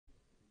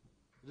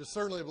It is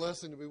certainly a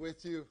blessing to be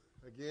with you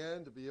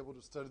again, to be able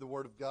to study the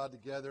Word of God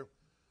together.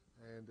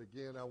 And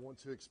again, I want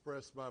to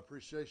express my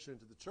appreciation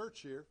to the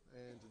church here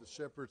and to the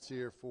shepherds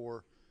here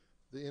for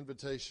the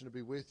invitation to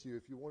be with you.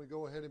 If you want to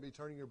go ahead and be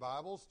turning your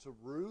Bibles to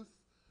Ruth,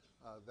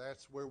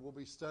 that's where we'll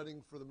be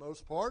studying for the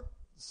most part.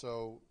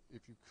 So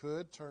if you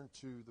could, turn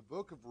to the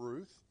book of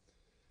Ruth.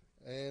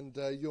 And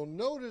you'll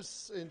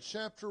notice in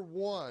chapter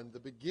 1,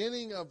 the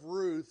beginning of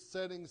Ruth,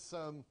 setting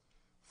some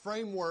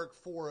framework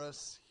for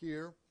us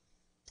here,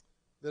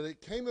 that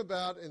it came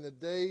about in the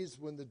days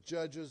when the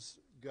judges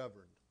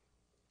governed.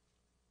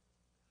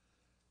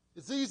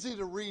 It's easy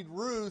to read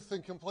Ruth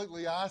and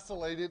completely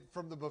isolate it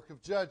from the book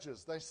of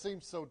Judges. They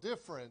seem so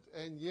different,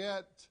 and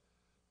yet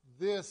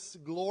this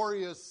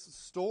glorious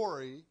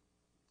story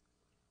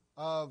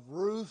of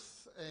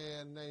Ruth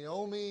and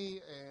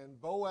Naomi and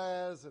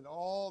Boaz and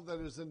all that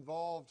is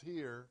involved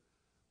here,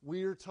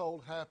 we are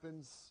told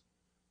happens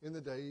in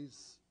the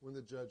days when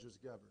the judges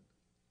governed.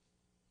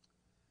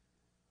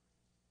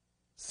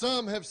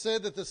 Some have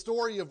said that the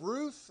story of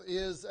Ruth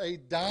is a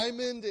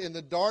diamond in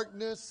the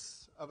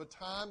darkness of a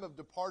time of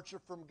departure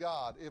from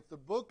God. If the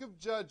book of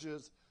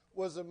Judges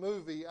was a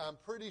movie, I'm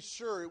pretty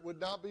sure it would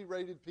not be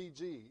rated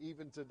PG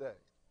even today.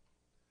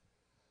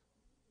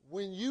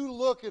 When you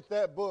look at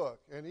that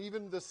book, and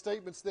even the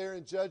statements there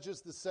in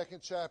Judges, the 2nd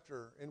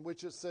chapter, in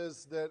which it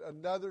says that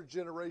another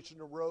generation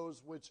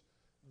arose which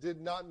did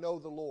not know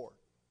the Lord.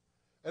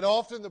 And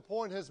often the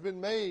point has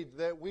been made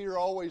that we are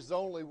always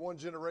only one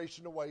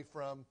generation away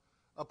from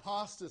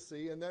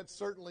apostasy, and that's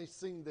certainly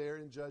seen there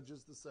in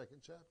Judges, the 2nd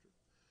chapter.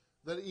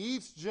 That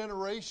each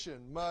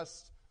generation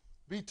must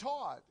be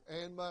taught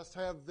and must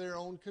have their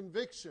own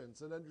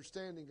convictions and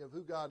understanding of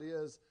who God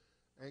is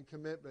and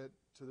commitment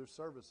to their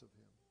service of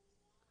Him.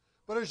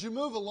 But as you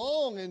move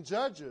along in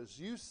Judges,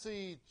 you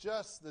see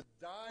just the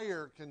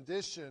dire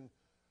condition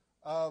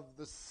of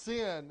the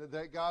sin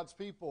that God's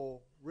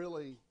people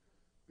really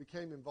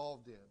became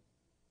involved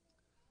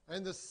in.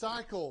 And the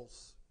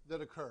cycles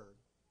that occurred.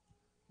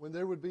 When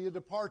there would be a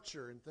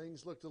departure and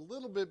things looked a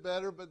little bit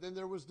better, but then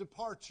there was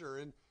departure.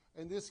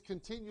 And this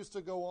continues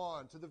to go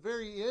on to the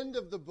very end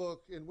of the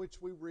book in which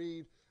we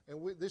read,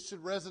 and this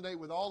should resonate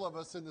with all of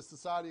us in the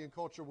society and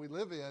culture we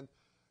live in,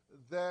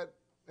 that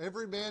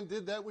every man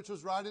did that which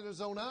was right in his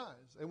own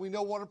eyes. And we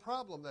know what a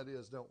problem that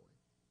is, don't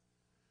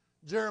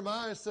we?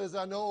 Jeremiah says,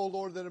 I know, O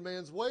Lord, that a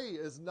man's way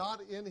is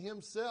not in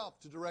himself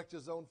to direct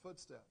his own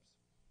footsteps.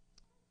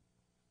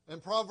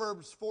 And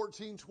Proverbs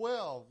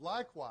 14:12,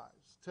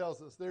 likewise,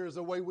 tells us there is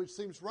a way which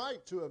seems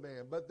right to a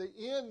man, but the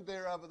end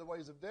thereof are the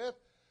ways of death.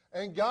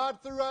 And God,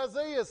 through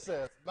Isaiah,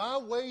 says, my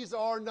ways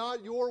are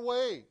not your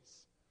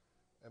ways,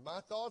 and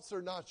my thoughts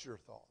are not your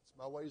thoughts.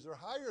 My ways are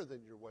higher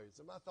than your ways,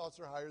 and my thoughts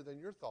are higher than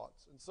your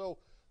thoughts. And so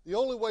the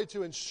only way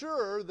to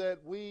ensure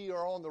that we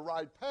are on the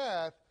right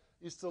path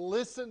is to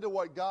listen to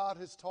what God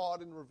has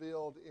taught and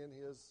revealed in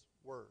His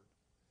Word.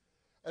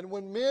 And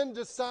when men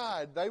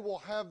decide they will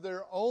have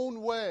their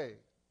own way,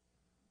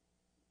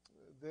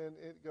 then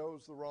it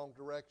goes the wrong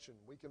direction.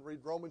 We can read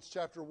Romans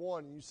chapter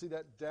 1, and you see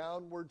that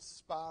downward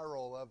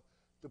spiral of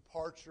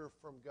departure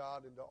from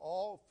God into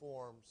all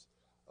forms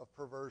of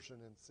perversion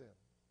and sin.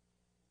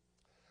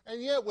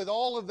 And yet, with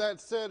all of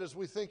that said, as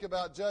we think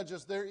about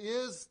Judges, there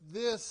is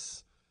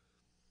this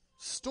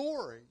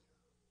story.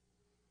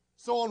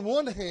 So on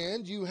one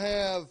hand, you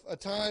have a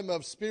time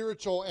of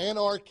spiritual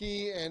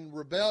anarchy and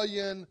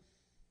rebellion,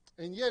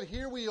 and yet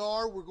here we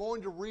are, we're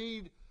going to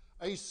read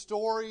a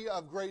story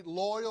of great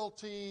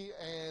loyalty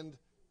and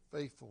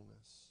faithfulness.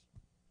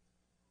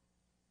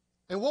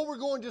 And what we're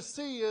going to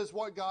see is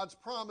what God's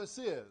promise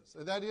is,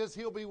 and that is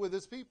He'll be with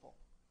His people.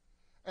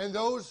 And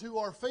those who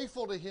are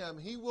faithful to Him,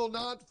 He will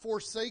not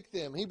forsake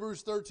them.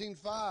 Hebrews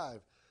 13:5,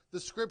 the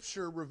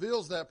Scripture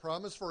reveals that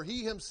promise, for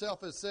He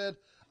Himself has said,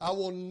 I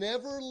will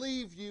never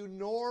leave you,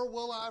 nor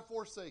will I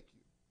forsake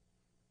you.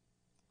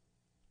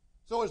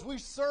 So as we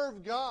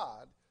serve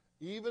God,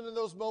 even in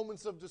those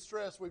moments of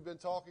distress we've been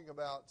talking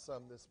about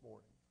some this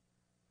morning,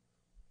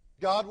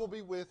 God will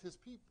be with His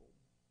people.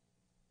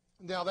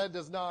 Now that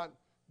does not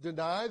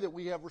deny that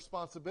we have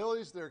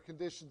responsibilities, there are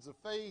conditions of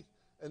faith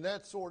and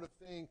that sort of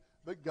thing,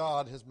 but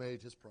God has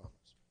made His promise.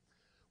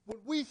 When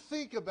we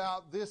think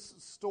about this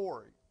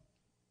story,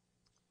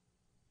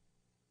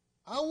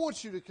 I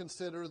want you to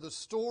consider the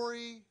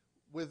story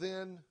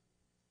within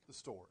the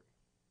story.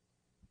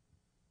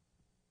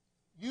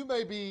 You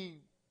may be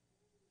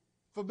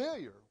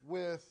familiar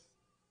with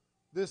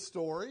this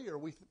story, or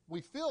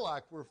we feel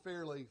like we're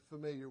fairly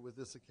familiar with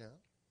this account.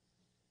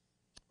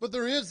 But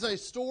there is a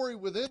story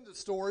within the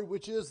story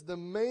which is the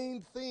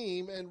main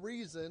theme and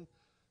reason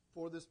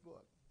for this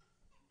book.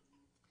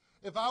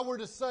 If I were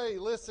to say,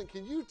 listen,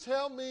 can you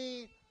tell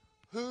me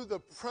who the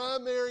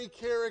primary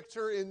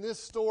character in this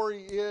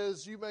story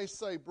is? You may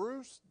say,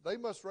 Bruce, they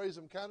must raise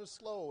them kind of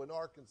slow in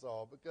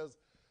Arkansas, because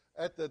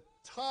at the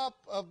top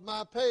of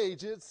my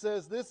page it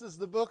says this is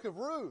the book of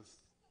Ruth.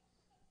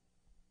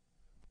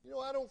 You know,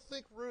 I don't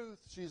think Ruth,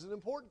 she's an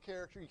important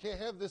character. You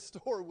can't have this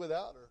story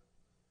without her.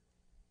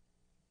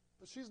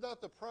 But she's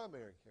not the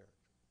primary character.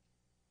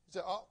 You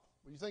say, oh,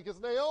 Well, you think it's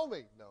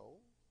Naomi? No.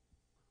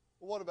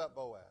 Well, what about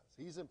Boaz?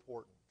 He's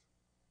important.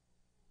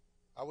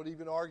 I would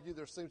even argue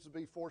there seems to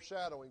be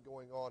foreshadowing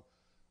going on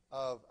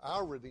of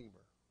our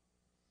Redeemer.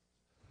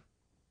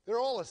 They're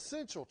all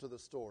essential to the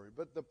story,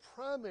 but the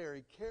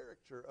primary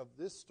character of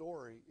this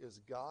story is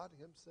God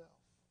himself.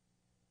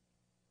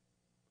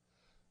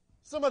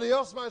 Somebody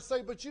else might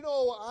say, but you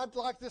know, I'd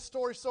like this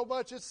story so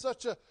much. It's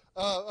such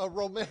a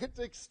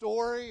romantic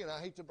story, and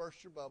I hate to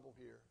burst your bubble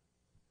here.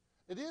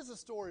 It is a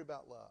story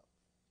about love.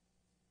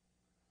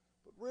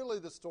 But really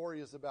the story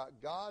is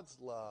about God's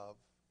love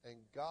and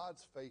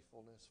God's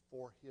faithfulness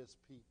for his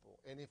people.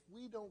 And if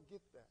we don't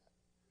get that,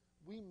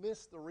 we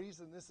miss the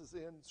reason this is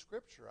in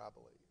Scripture, I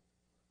believe.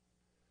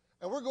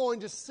 And we're going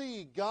to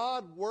see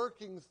God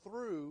working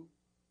through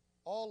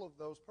all of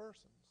those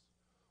persons.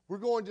 We're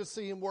going to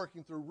see him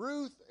working through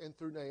Ruth and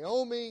through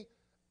Naomi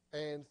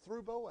and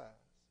through Boaz.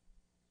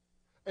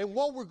 And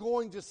what we're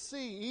going to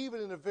see,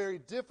 even in a very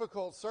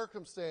difficult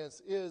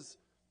circumstance, is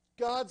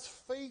God's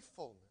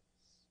faithfulness.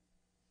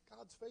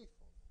 God's faithfulness.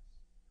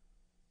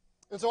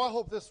 And so I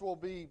hope this will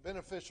be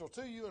beneficial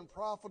to you and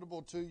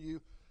profitable to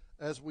you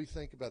as we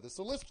think about this.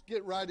 So let's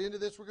get right into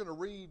this. We're going to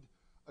read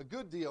a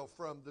good deal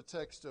from the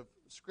text of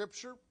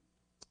Scripture,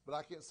 but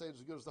I can't say it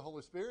as good as the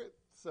Holy Spirit,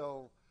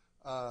 so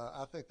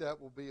I think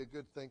that will be a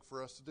good thing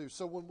for us to do.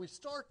 So when we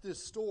start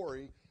this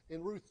story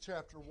in Ruth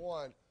chapter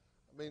 1,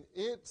 I mean,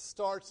 it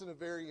starts in a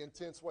very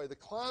intense way. The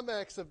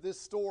climax of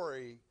this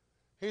story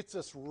hits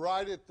us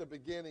right at the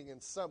beginning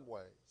in some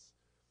ways,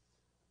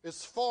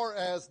 as far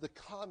as the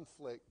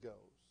conflict goes.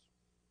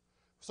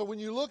 So when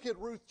you look at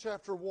Ruth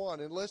chapter 1,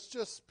 and let's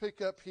just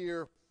pick up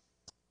here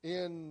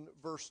in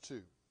verse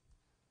 2.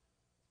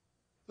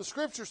 The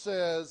Scripture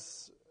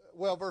says,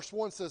 well, verse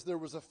 1 says, there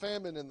was a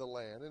famine in the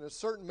land, and a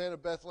certain man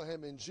of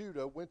Bethlehem in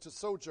Judah went to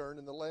sojourn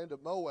in the land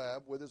of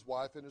Moab with his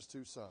wife and his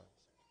 2 sons.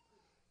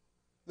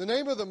 The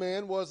name of the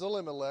man was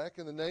Elimelech,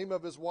 and the name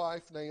of his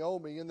wife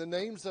Naomi, and the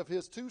names of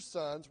his 2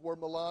 sons were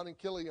Mahlon and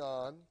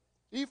Chilion,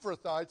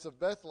 Ephrathites of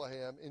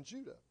Bethlehem in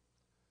Judah.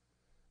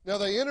 Now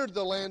they entered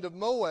the land of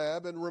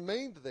Moab and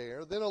remained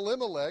there. Then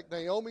Elimelech,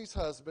 Naomi's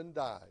husband,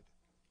 died,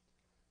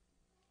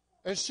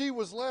 and she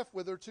was left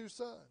with her 2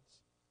 sons.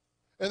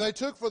 And they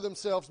took for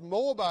themselves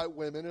Moabite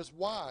women as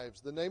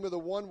wives. The name of the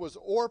one was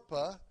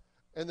Orpah,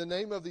 and the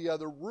name of the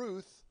other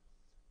Ruth,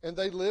 and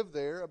they lived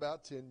there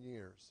about 10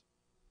 years.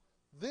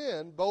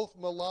 Then both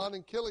Mahlon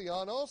and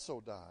Chilion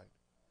also died,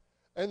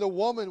 and the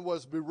woman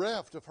was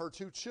bereft of her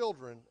 2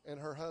 children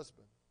and her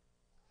husband.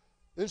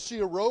 Then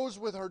she arose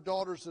with her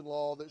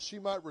daughters-in-law that she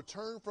might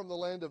return from the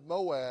land of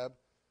Moab,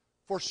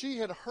 for she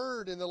had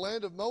heard in the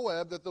land of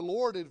Moab that the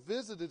Lord had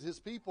visited his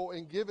people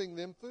in giving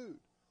them food.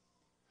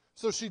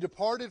 So she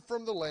departed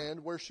from the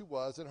land where she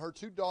was, and her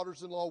 2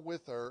 daughters-in-law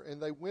with her,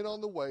 and they went on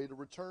the way to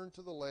return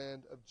to the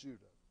land of Judah.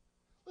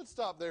 Let's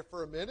stop there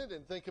for a minute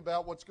and think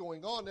about what's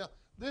going on. Now,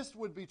 this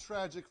would be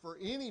tragic for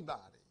anybody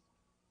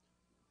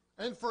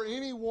and for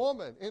any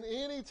woman in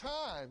any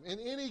time, in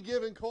any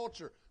given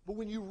culture. But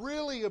when you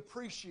really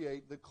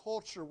appreciate the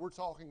culture we're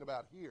talking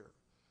about here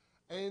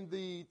and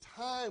the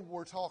time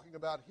we're talking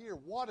about here,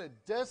 what a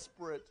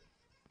desperate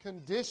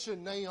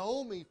condition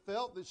Naomi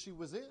felt that she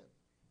was in.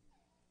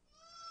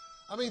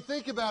 I mean,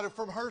 think about it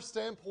from her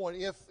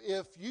standpoint.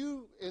 If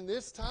you, in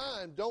this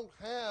time, don't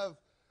have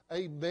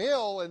a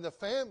male in the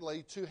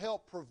family to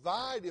help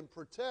provide and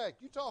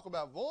protect, you talk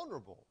about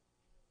vulnerable.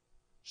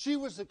 She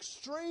was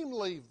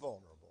extremely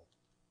vulnerable.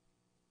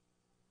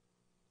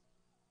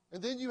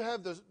 And then you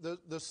have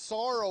the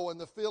sorrow and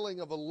the feeling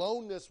of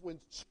aloneness when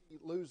she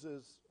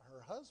loses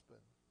her husband.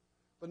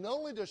 But not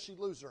only does she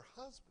lose her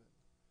husband,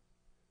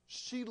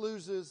 she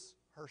loses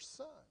her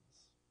sons.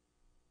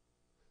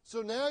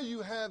 So now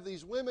you have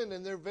these women,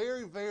 and they're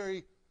very,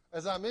 very,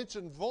 as I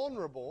mentioned,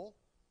 vulnerable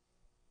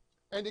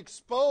and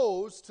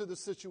exposed to the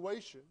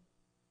situation.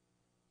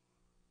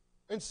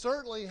 And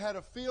certainly had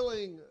a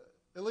feeling,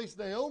 at least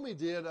Naomi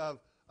did, of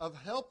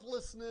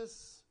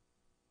helplessness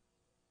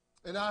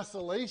and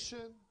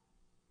isolation.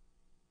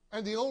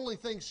 And the only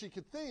thing she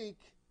could think,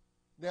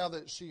 now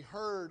that she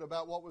heard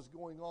about what was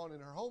going on in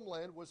her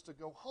homeland, was to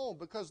go home,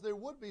 because there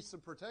would be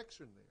some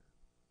protection there.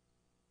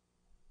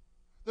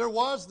 There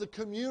was the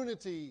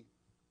community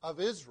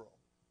of Israel.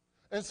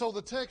 And so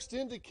the text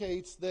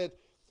indicates that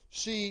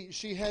she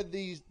had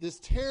this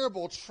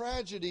terrible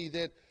tragedy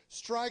that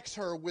strikes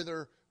her with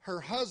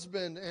her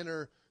husband and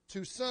her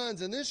 2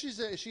 sons. And then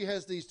she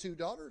has these 2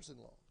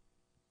 daughters-in-law.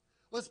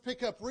 Let's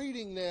pick up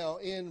reading now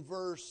in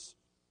verse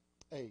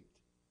 8.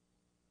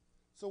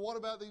 So what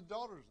about these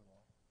daughters-in-law?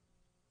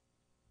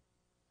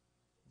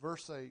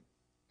 Verse 8,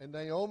 and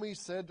Naomi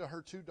said to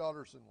her 2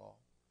 daughters-in-law,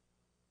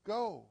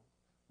 go,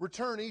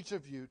 return each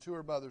of you to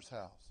her mother's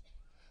house.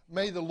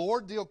 May the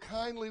Lord deal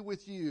kindly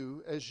with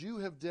you as you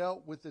have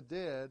dealt with the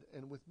dead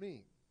and with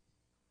me.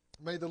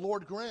 May the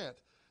Lord grant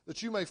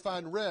that you may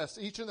find rest,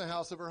 each in the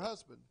house of her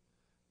husband.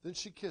 Then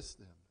she kissed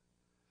them.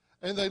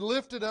 And they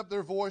lifted up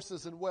their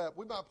voices and wept.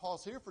 We might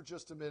pause here for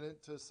just a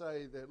minute to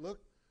say that, look,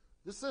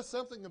 this says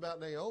something about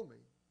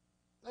Naomi.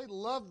 They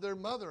loved their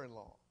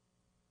mother-in-law.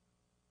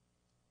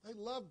 They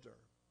loved her.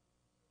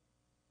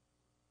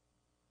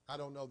 I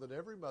don't know that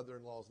every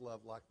mother-in-law is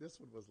loved like this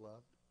one was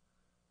loved.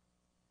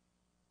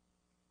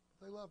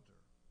 But they loved her.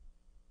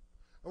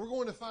 And we're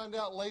going to find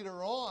out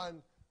later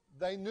on,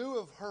 they knew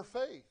of her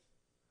faith.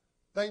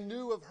 They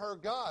knew of her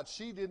God.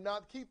 She did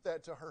not keep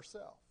that to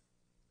herself.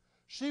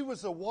 She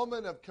was a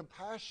woman of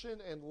compassion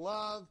and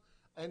love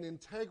and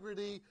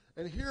integrity.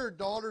 And here her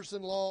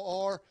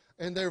daughters-in-law are,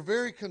 and they're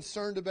very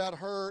concerned about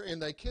her,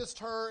 and they kissed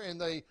her, and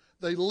they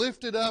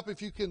lifted up,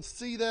 if you can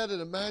see that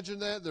and imagine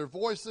that, their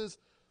voices,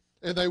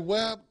 and they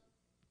wept,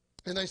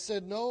 and they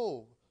said,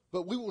 no,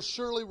 but we will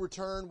surely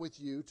return with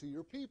you to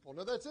your people.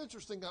 Now that's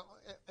interesting. Now,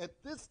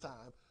 at this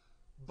time,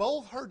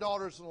 both her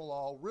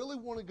daughters-in-law really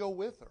want to go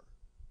with her.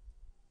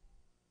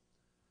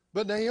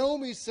 But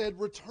Naomi said,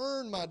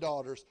 return, my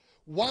daughters.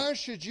 Why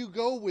should you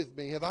go with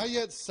me? Have I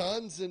yet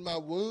sons in my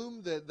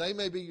womb that they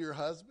may be your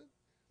husband?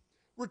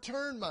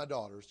 Return, my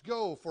daughters.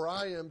 Go, for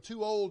I am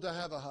too old to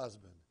have a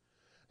husband.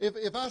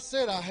 If I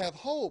said I have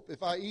hope,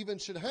 if I even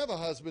should have a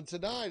husband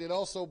tonight and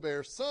also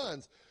bear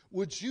sons,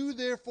 would you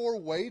therefore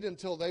wait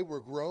until they were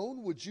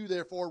grown? Would you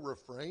therefore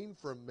refrain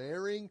from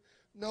marrying?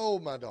 No,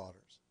 my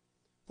daughters,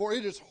 for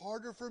it is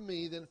harder for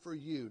me than for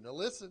you. Now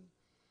listen,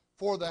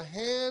 for the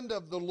hand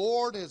of the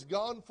Lord has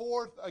gone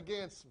forth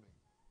against me.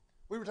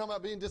 We were talking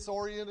about being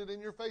disoriented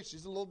in your face.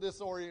 She's a little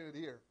disoriented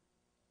here.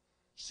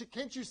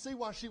 Can't you see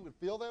why she would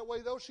feel that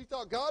way, though? She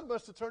thought, God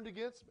must have turned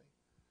against me.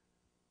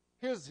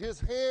 His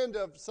hand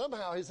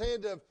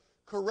of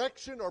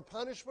correction or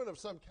punishment of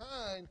some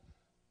kind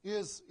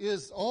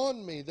is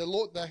on me.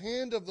 The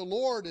hand of the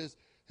Lord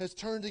has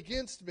turned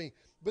against me.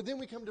 But then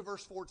we come to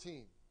verse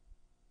 14.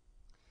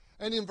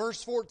 And in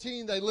verse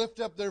 14, they lift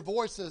up their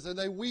voices and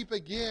they weep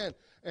again.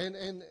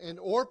 And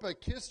Orpah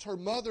kissed her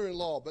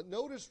mother-in-law. But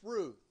notice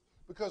Ruth,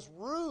 because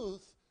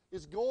Ruth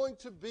is going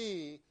to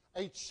be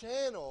a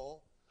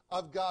channel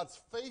of God's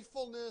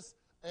faithfulness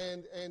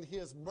and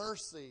His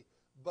mercy.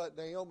 But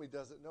Naomi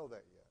doesn't know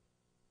that yet.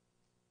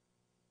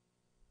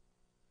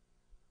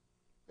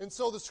 And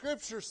so the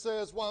scripture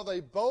says, while they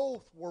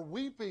both were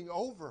weeping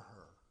over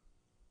her,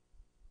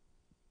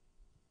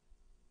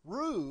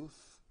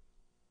 Ruth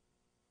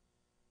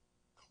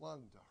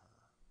clung to her.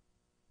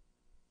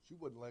 She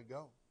wouldn't let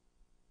go.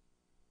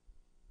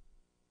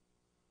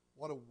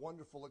 What a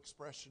wonderful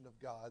expression of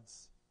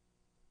God's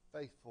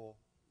faithful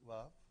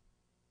love.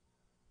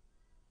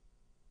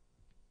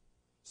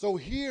 So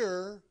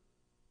here,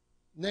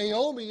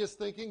 Naomi is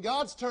thinking,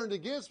 God's turned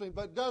against me,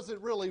 but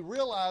doesn't really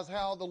realize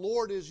how the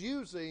Lord is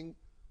using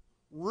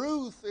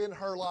Ruth in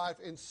her life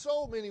in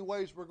so many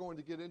ways we're going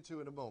to get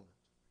into in a moment.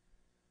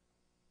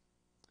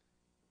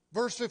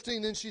 Verse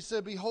 15, then she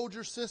said, behold,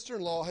 your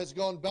sister-in-law has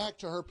gone back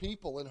to her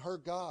people and her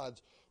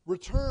gods.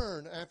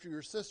 Return after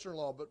your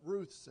sister-in-law. But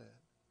Ruth said,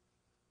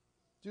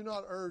 do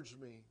not urge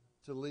me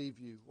to leave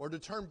you or to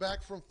turn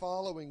back from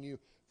following you.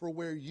 For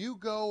where you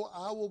go,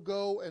 I will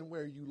go, and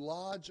where you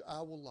lodge, I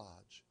will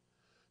lodge.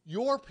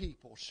 Your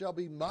people shall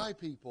be my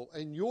people,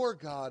 and your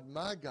God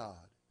my God.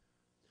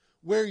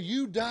 Where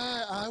you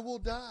die, I will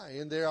die,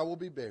 and there I will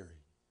be buried.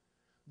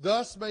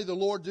 Thus may the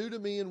Lord do to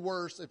me and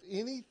worse, if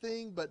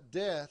anything but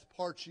death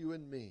parts you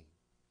and me.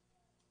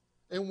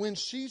 And when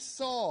she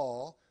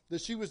saw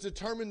that she was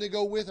determined to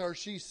go with her,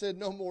 she said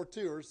no more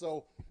to her.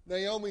 So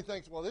Naomi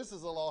thinks, well, this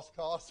is a lost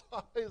cause.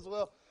 I may as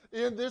well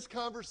end this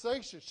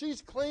conversation.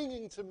 She's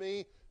clinging to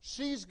me.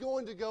 She's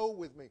going to go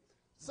with me.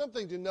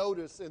 Something to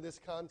notice in this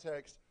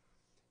context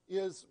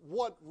is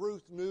what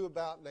Ruth knew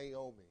about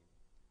Naomi.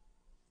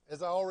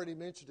 As I already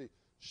mentioned to you,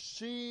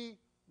 she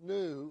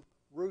knew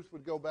Ruth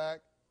would go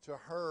back to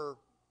her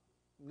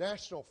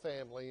national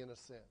family in a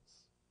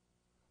sense,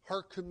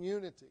 her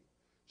community.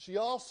 She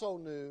also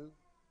knew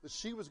that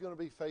she was going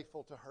to be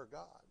faithful to her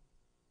God.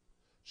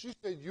 She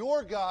said,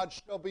 your God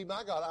shall be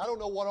my God. I don't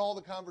know what all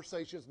the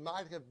conversations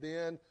might have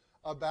been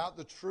about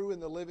the true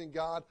and the living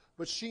God,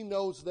 but she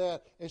knows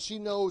that, and she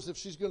knows if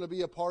she's going to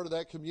be a part of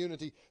that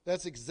community,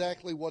 that's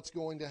exactly what's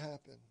going to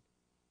happen.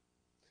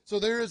 So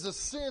there is a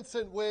sense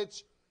in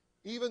which,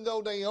 even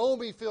though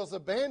Naomi feels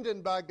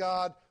abandoned by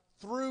God,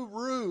 through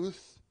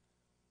Ruth,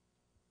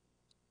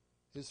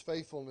 His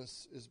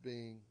faithfulness is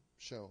being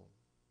shown.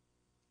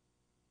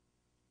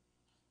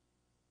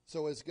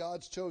 So as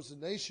God's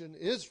chosen nation,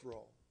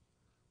 Israel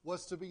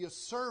was to be a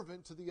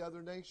servant to the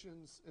other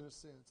nations in a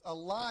sense, a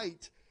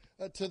light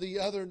to the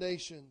other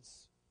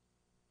nations.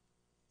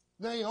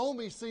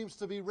 Naomi seems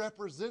to be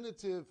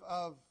representative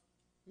of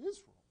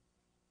Israel.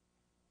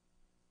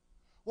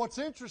 What's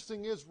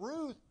interesting is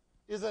Ruth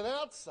is an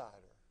outsider.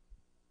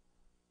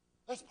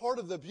 That's part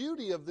of the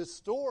beauty of this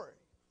story.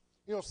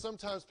 You know,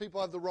 sometimes people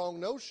have the wrong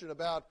notion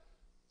about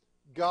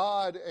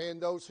God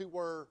and those who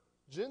were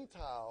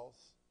Gentiles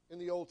in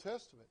the Old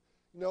Testament.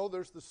 You know,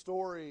 there's the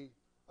story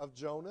of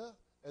Jonah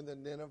and the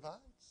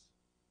Ninevites.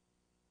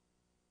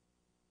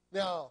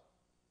 Now,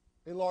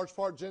 in large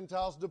part,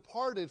 Gentiles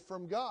departed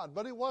from God,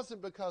 but it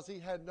wasn't because He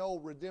had no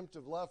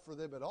redemptive love for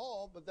them at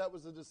all, but that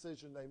was a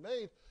decision they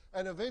made,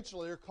 and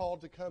eventually are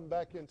called to come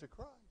back into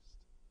Christ.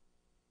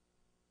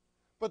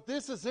 But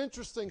this is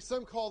interesting.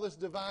 Some call this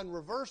divine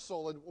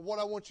reversal. And what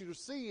I want you to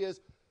see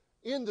is,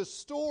 in the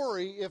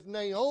story, if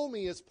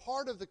Naomi is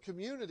part of the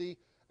community,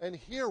 and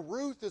here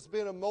Ruth has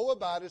been a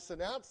Moabitess,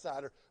 an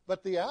outsider,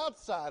 but the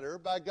outsider,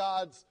 by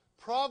God's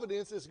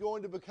providence, is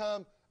going to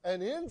become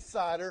an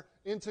insider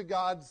into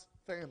God's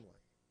family.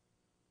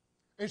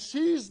 And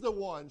she's the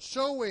one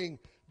showing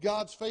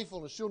God's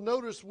faithfulness. You'll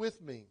notice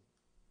with me,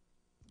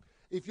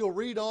 if you'll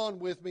read on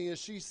with me, as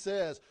she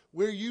says,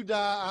 where you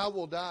die, I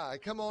will die.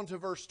 Come on to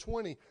verse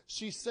 20.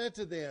 She said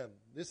to them,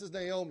 this is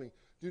Naomi,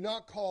 do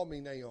not call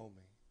me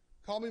Naomi.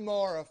 Call me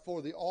Mara,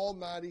 for the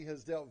Almighty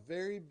has dealt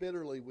very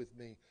bitterly with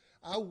me.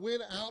 I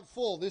went out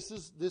full. This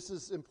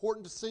is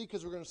important to see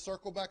because we're going to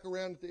circle back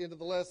around at the end of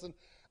the lesson.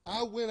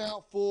 I went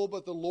out full,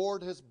 but the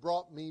Lord has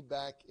brought me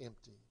back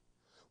empty.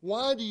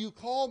 Why do you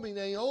call me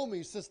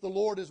Naomi, since the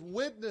Lord has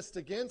witnessed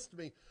against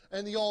me,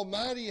 and the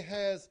Almighty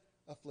has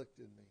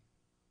afflicted me?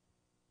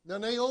 Now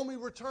Naomi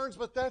returns,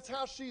 but that's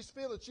how she's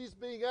feeling. She's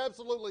being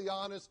absolutely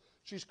honest.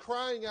 She's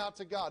crying out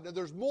to God. Now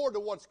there's more to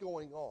what's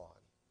going on.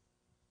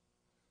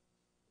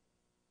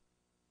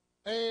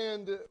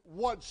 And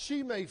what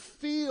she may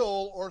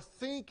feel or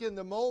think in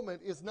the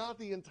moment is not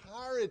the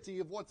entirety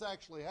of what's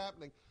actually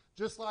happening.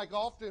 Just like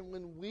often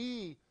when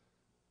we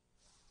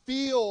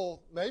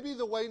feel maybe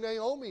the way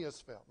Naomi has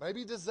felt.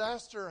 Maybe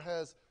disaster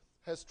has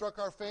struck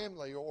our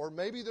family, or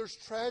maybe there's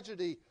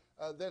tragedy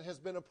that has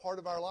been a part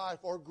of our life,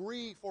 or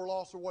grief or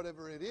loss or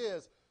whatever it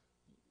is.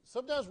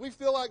 Sometimes we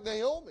feel like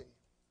Naomi.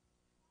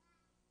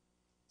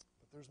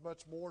 But there's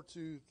much more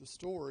to the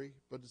story,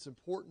 but it's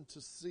important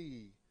to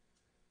see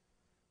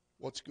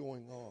what's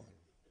going on.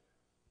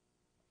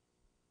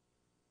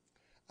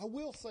 I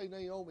will say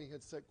Naomi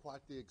had set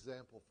quite the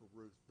example for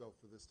Ruth, though,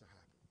 for this to happen.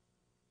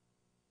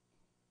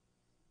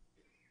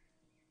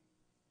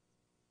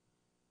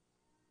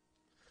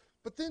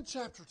 But then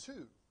chapter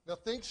 2. Now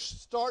things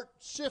start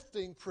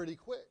shifting pretty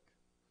quick.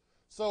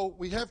 So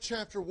we have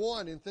chapter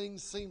 1 and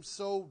things seem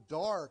so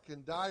dark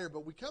and dire,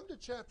 but we come to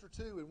chapter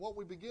 2 and what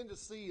we begin to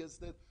see is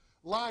that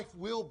life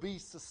will be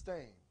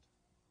sustained.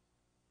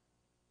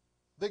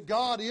 That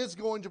God is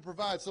going to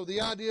provide. So the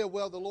idea,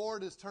 well, the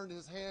Lord has turned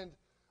his hand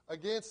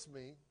against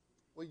me.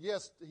 Well,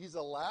 yes, he's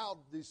allowed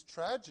these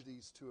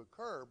tragedies to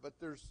occur, but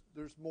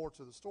there's more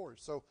to the story.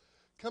 So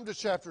come to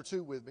chapter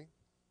 2 with me.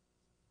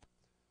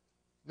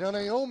 Now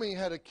Naomi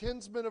had a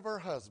kinsman of her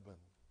husband,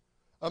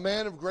 a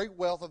man of great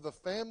wealth of the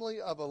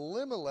family of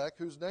Elimelech,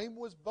 whose name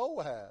was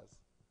Boaz.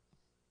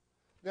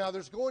 Now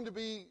there's going to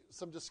be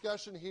some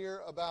discussion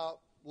here about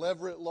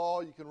Levirate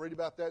law. You can read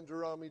about that in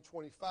Deuteronomy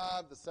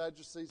 25. The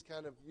Sadducees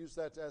kind of used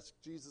that to ask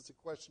Jesus a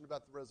question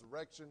about the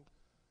resurrection.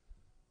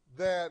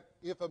 That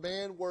if a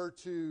man were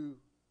to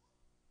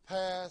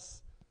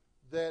pass,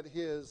 that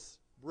his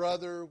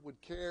brother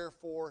would care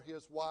for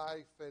his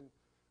wife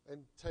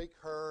and take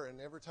her.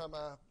 And every time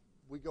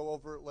we go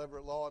over at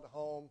Levirate law at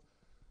home,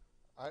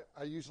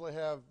 I usually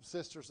have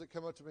sisters that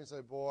come up to me and say,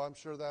 boy, I'm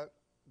sure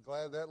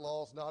glad that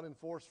law's not in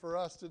force for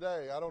us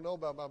today. I don't know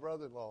about my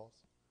brother-in-laws.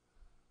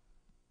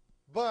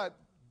 But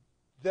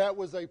that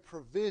was a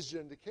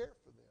provision to care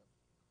for them.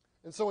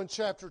 And so in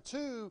chapter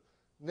 2,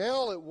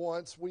 now at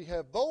once we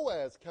have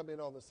Boaz come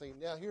in on the scene.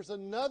 Now here's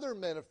another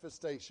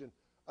manifestation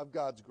of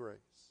God's grace.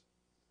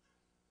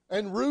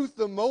 And Ruth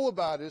the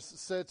Moabitess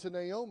said to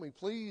Naomi,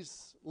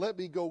 please let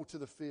me go to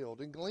the field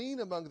and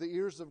glean among the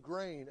ears of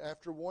grain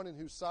after one in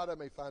whose sight I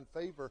may find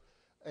favor.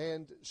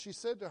 And she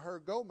said to her,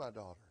 go, my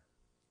daughter.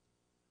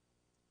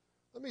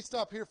 Let me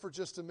stop here for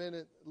just a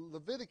minute.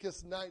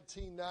 Leviticus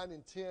 19, 9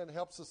 and 10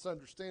 helps us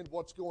understand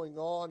what's going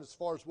on as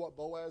far as what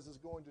Boaz is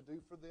going to do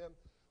for them.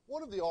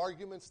 One of the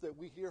arguments that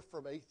we hear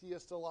from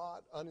atheists a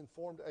lot,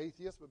 uninformed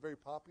atheists, but very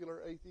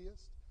popular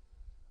atheists,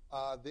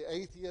 the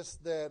atheists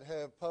that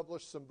have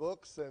published some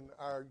books and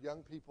our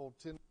young people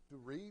tend to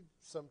read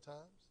sometimes.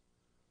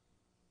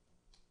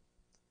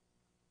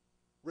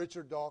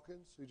 Richard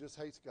Dawkins, who just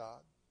hates God.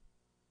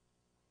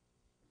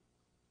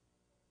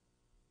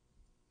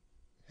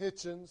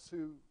 Hitchens,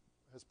 who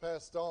has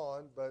passed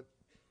on but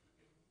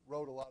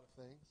wrote a lot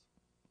of things.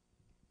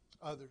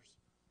 Others.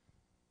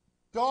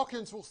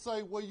 Dawkins will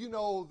say, well, you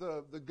know,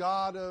 the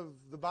God of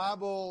the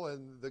Bible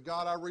and the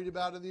God I read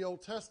about in the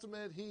Old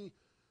Testament,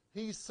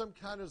 he's some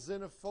kind of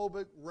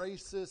xenophobic,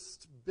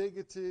 racist,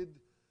 bigoted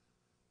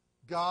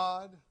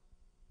God.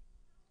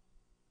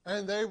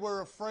 And they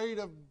were afraid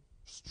of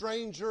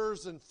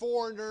strangers and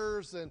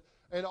foreigners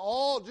and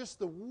all just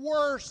the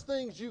worst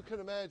things you can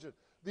imagine.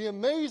 The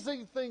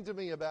amazing thing to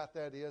me about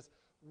that is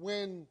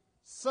when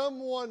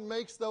someone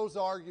makes those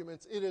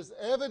arguments, it is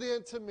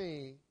evident to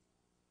me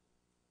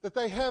that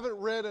they haven't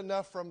read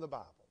enough from the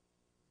Bible.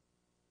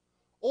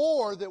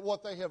 Or that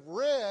what they have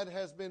read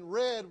has been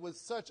read with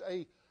such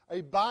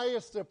a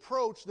biased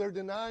approach, they're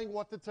denying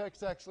what the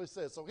text actually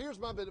says. So here's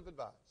my bit of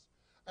advice.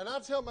 And I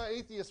tell my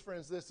atheist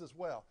friends this as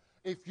well.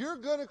 If you're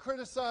going to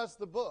criticize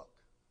the book,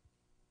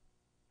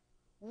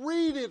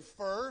 read it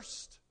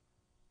first.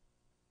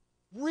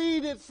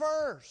 Read it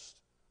first.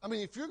 I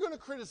mean, if you're going to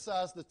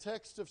criticize the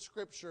text of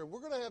Scripture, and we're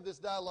going to have this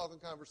dialogue and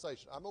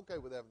conversation, I'm okay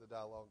with having the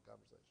dialogue and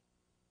conversation.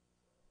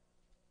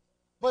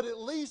 but at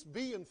least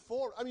be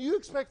informed. I mean, you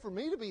expect for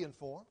me to be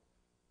informed.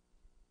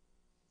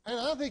 And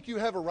I think you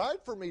have a right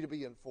for me to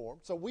be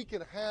informed so we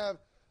can have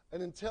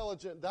an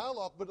intelligent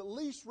dialogue, but at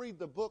least read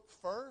the book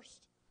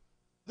first.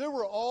 There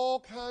were all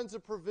kinds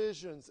of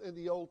provisions in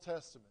the Old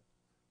Testament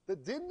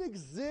that didn't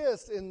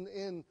exist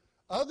in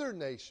other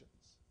nations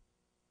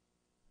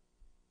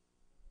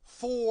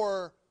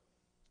for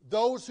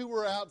those who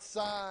were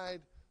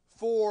outside,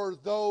 for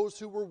those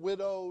who were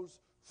widows,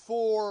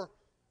 for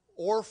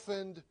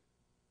orphaned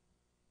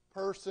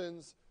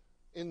persons.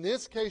 In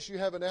this case, you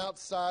have an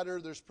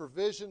outsider. There's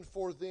provision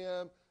for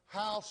them,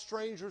 how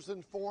strangers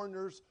and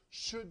foreigners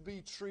should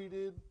be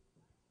treated.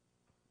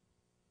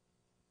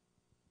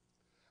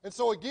 And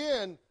so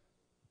again,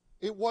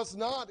 it was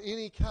not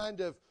any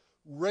kind of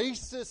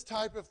racist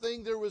type of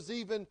thing. There was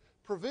even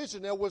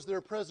provision. Now, was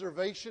there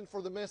preservation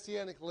for the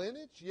Messianic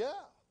lineage? Yeah,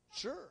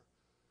 sure.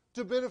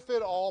 To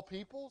benefit all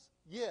peoples?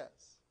 Yes.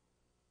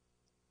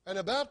 And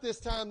about this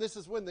time, this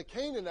is when the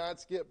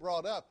Canaanites get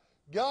brought up.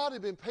 God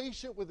had been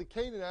patient with the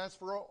Canaanites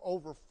for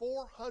over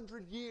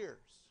 400 years.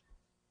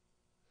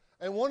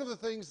 And one of the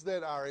things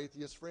that our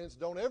atheist friends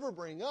don't ever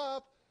bring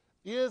up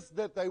is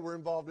that they were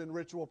involved in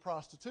ritual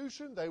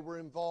prostitution, they were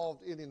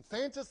involved in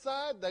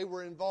infanticide, they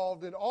were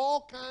involved in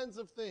all kinds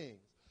of things.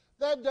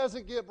 That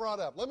doesn't get brought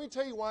up. Let me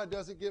tell you why it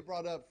doesn't get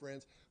brought up,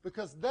 friends,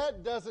 because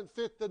that doesn't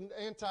fit the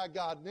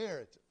anti-God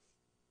narrative.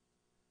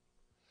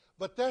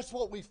 But that's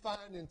what we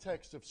find in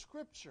text of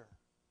Scripture.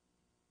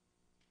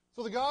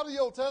 So the God of the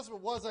Old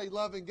Testament was a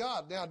loving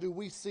God. Now, do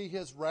we see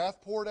His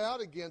wrath poured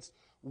out against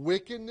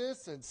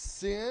wickedness and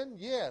sin?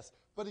 Yes.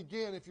 But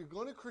again, if you're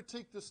going to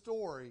critique the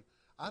story,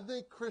 I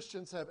think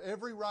Christians have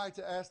every right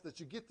to ask that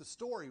you get the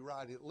story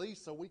right at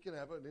least so we can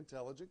have an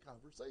intelligent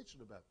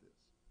conversation about this.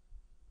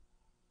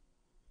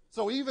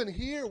 So even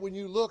here, when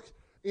you look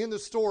in the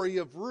story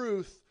of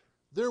Ruth,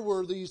 there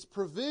were these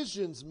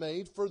provisions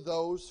made for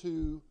those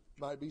who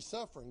might be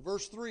suffering.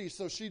 Verse 3,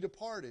 so she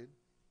departed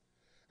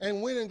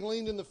and went and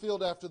gleaned in the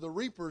field after the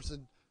reapers,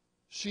 and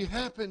she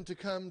happened to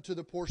come to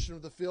the portion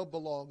of the field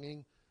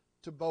belonging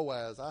to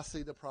Boaz. I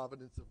see the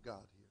providence of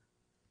God here.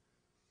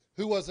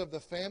 Who was of the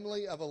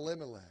family of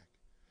Elimelech.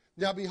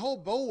 Now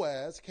behold,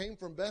 Boaz came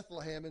from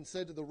Bethlehem and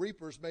said to the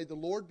reapers, may the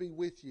Lord be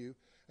with you.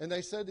 And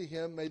they said to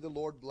him, may the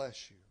Lord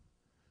bless you.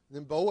 And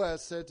then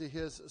Boaz said to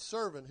his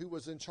servant who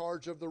was in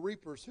charge of the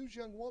reapers, whose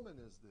young woman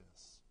is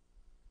this?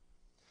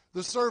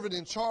 The servant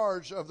in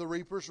charge of the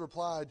reapers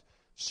replied,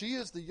 she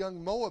is the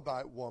young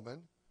Moabite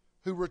woman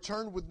who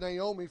returned with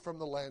Naomi from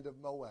the land of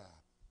Moab.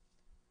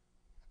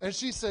 And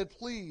she said,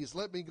 please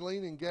let me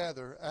glean and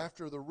gather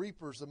after the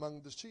reapers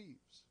among the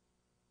sheaves.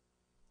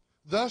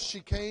 Thus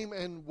she came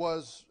and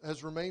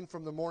has remained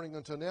from the morning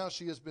until now.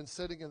 She has been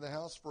sitting in the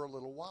house for a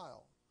little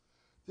while.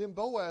 Then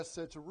Boaz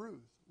said to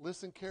Ruth,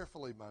 listen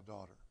carefully, my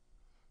daughter.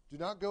 Do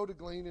not go to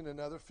glean in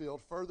another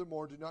field.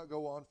 Furthermore, do not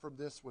go on from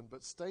this one,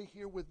 but stay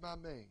here with my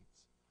maids.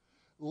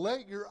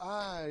 Let your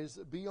eyes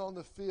be on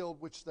the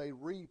field which they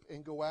reap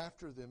and go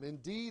after them.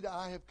 Indeed,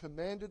 I have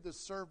commanded the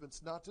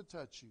servants not to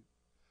touch you.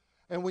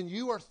 And when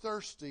you are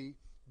thirsty,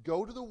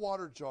 go to the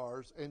water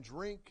jars and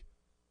drink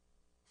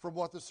from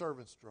what the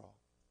servants draw.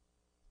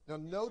 Now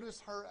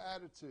notice her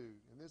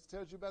attitude, and this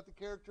tells you about the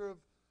character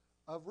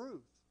of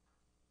Ruth.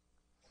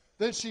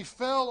 Then she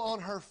fell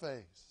on her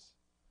face,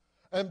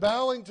 and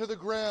bowing to the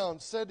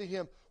ground, said to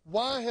him,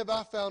 why have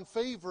I found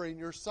favor in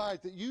your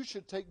sight that you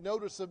should take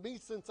notice of me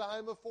since I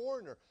am a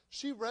foreigner?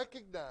 She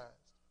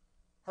recognized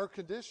her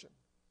condition.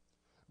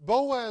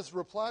 Boaz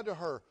replied to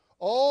her,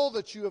 all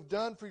that you have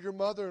done for your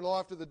mother-in-law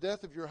after the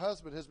death of your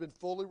husband has been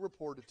fully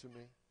reported to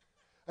me,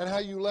 and how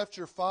you left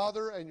your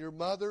father and your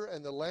mother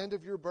and the land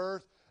of your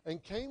birth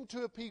and came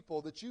to a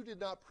people that you did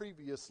not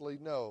previously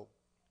know.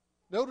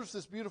 Notice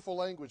this beautiful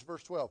language,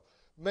 verse 12.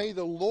 May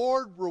the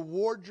Lord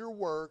reward your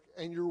work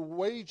and your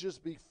wages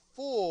be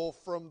full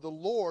from the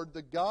Lord,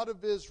 the God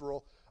of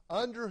Israel,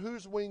 under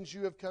whose wings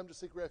you have come to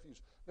seek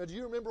refuge. Now, do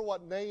you remember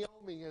what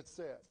Naomi had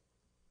said?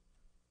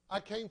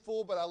 I came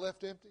full, but I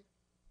left empty.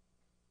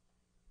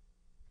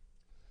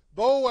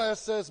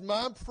 Boaz says,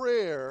 my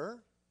prayer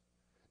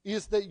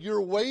is that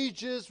your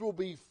wages will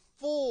be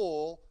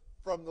full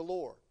from the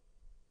Lord.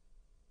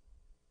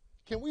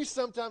 Can we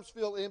sometimes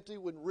feel empty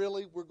when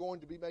really we're going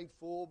to be made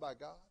full by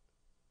God?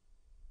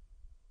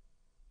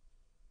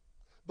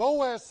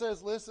 Boaz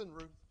says, listen,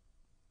 Ruth,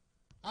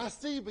 I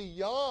see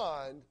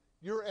beyond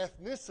your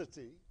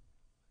ethnicity.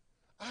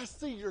 I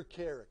see your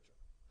character.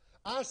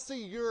 I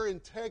see your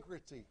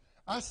integrity.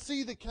 I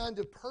see the kind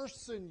of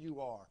person you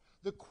are,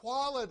 the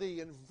quality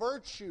and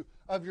virtue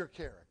of your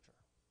character.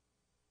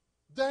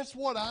 That's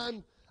what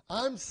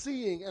I'm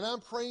seeing, and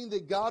I'm praying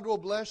that God will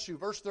bless you.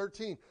 Verse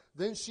 13,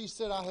 then she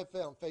said, I have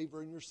found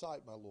favor in your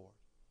sight, my Lord.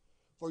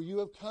 For you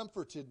have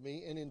comforted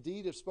me, and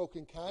indeed have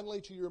spoken kindly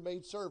to your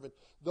maidservant,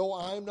 though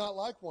I am not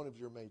like one of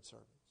your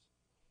maidservants.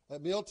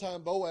 At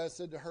mealtime, Boaz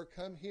said to her,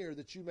 come here,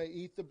 that you may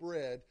eat the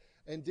bread,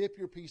 and dip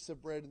your piece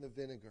of bread in the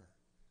vinegar.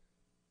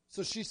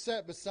 So she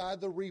sat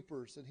beside the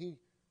reapers, and he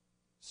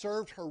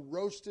served her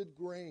roasted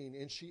grain,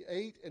 and she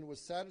ate and was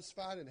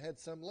satisfied and had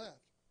some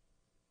left.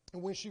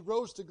 And when she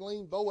rose to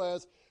glean,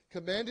 Boaz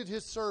commanded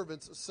his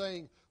servants,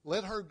 saying,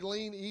 let her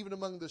glean even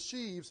among the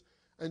sheaves,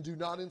 and do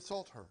not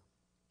insult her.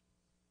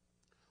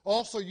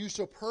 Also, you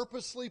shall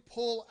purposely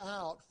pull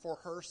out for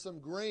her some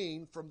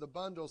grain from the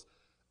bundles,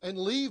 and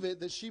leave it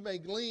that she may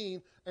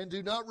glean, and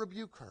do not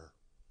rebuke her.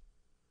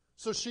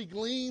 So she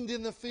gleaned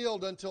in the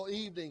field until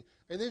evening,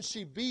 and then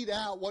she beat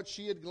out what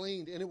she had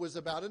gleaned, and it was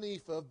about an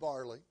ephah of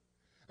barley.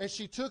 And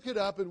she took it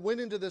up and went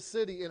into the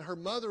city, and her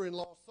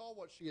mother-in-law saw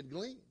what she had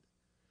gleaned.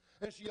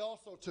 And she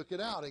also took it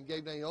out and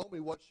gave Naomi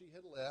what she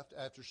had left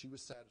after she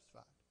was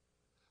satisfied.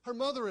 Her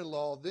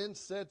mother-in-law then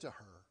said to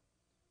her,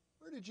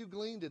 where did you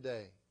glean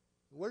today?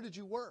 Where did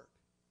you work?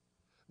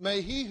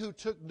 May he who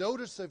took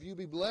notice of you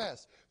be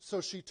blessed.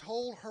 So she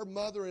told her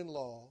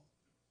mother-in-law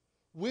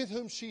with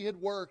whom she had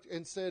worked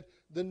and said,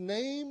 the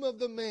name of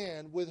the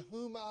man with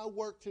whom I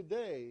work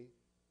today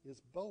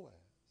is Boaz.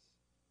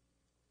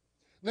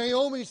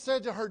 Naomi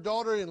said to her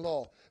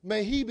daughter-in-law,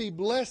 may he be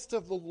blessed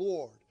of the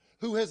Lord,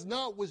 who has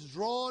not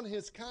withdrawn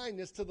his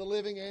kindness to the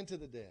living and to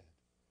the dead.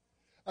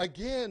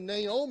 Again,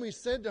 Naomi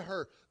said to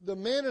her, the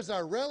man is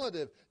our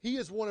relative. He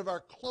is one of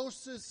our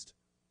closest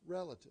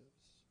relatives.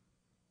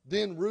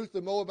 Then Ruth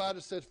the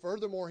Moabitess said,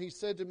 furthermore, he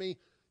said to me,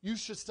 you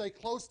should stay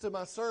close to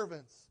my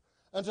servants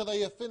until they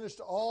have finished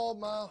all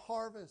my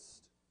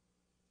harvest.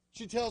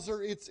 She tells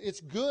her,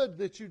 it's good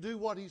that you do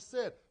what he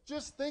said.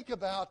 Just think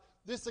about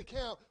this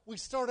account. We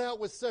start out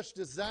with such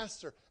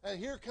disaster, and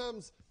here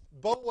comes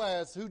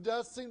Boaz, who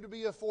does seem to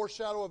be a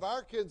foreshadow of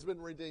our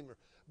kinsman redeemer.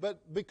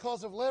 But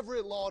because of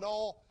levirate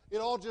law, it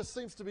all just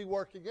seems to be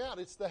working out.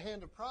 It's the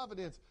hand of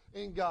providence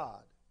in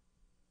God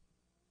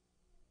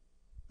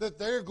that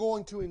they're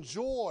going to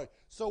enjoy.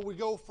 So we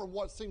go from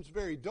what seems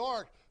very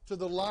dark to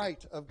the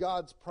light of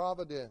God's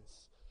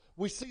providence.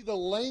 We see the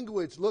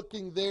language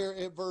looking there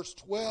at verse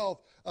 12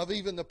 of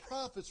even the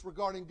prophets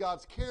regarding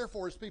God's care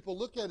for his people.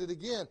 Look at it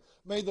again.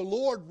 May the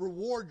Lord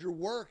reward your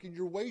work and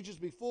your wages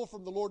be full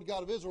from the Lord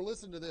God of Israel.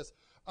 Listen to this.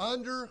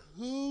 Under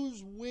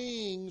whose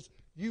wings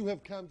you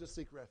have come to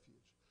seek refuge.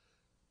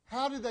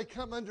 How did they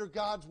come under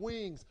God's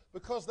wings?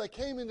 Because they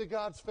came into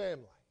God's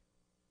family.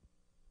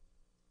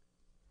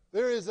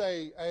 There is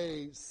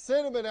a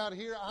sentiment out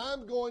here,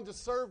 I'm going to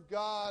serve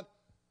God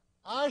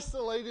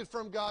isolated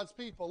from God's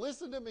people.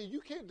 Listen to me,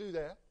 you can't do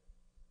that.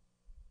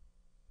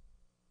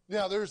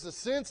 Now, there's a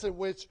sense in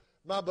which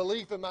my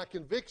belief and my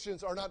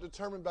convictions are not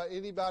determined by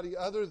anybody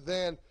other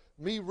than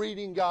me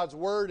reading God's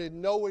Word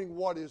and knowing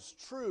what is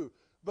true.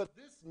 But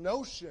this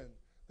notion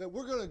that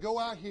we're going to go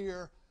out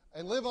here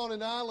and live on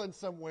an island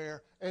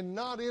somewhere and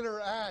not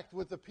interact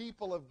with the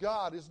people of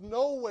God is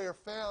nowhere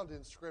found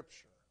in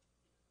Scripture.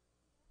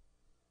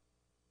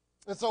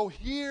 And so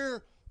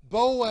here,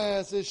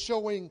 Boaz is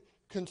showing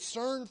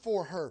concern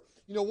for her.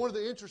 You know, one of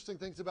the interesting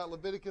things about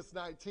Leviticus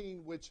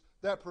 19, which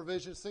that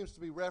provision seems to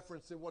be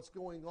referenced in what's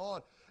going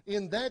on,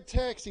 in that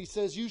text he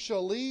says, you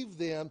shall leave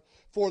them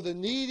for the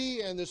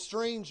needy and the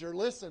stranger.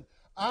 Listen,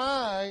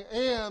 I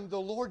am the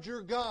Lord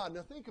your God.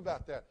 Now think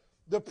about that.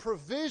 The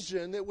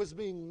provision that was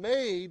being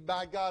made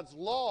by God's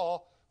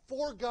law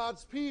for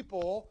God's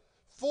people,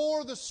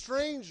 for the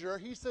stranger,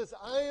 he says,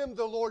 I am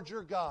the Lord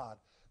your God.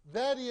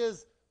 That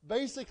is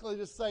basically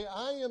to say,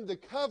 I am the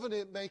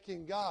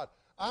covenant-making God.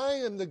 I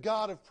am the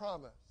God of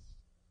promise.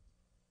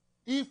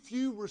 If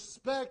you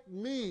respect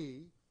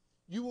me,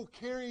 you will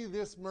carry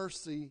this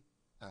mercy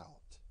out.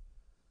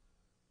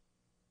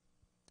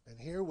 And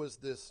here was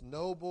this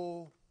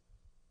noble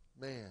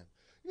man.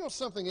 You know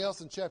something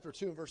else in chapter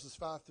 2 and verses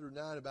 5 through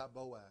 9 about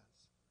Boaz?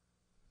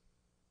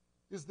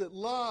 Is that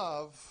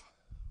love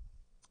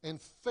and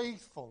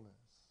faithfulness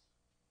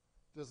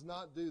does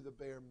not do the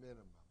bare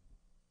minimum.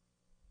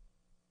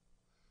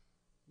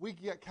 We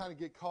kind of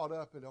get caught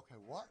up in, okay,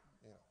 what?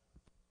 You know,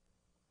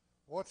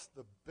 what's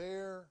the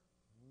bare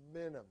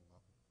minimum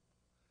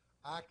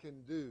I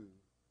can do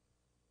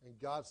and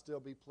God still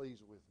be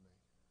pleased with me?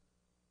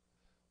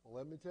 Well,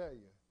 let me tell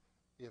you,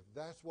 if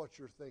that's what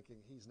you're thinking,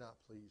 he's not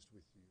pleased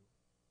with you.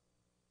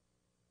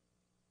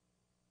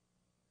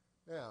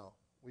 Now,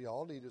 we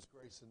all need his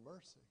grace and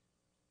mercy.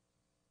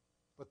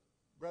 But,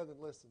 brethren,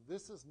 listen,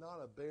 this is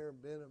not a bare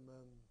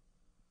minimum,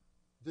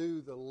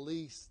 do the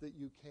least that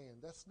you can.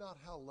 That's not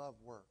how love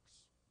works.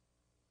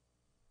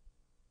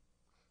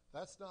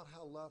 That's not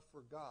how love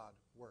for God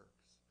works.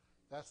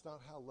 That's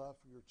not how love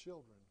for your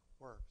children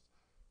works.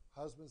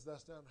 Husbands,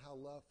 that's not how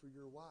love for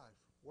your wife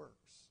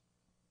works.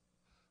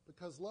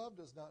 Because love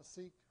does not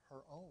seek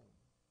her own.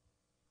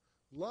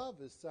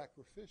 Love is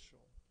sacrificial.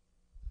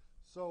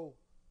 So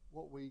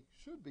what we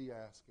should be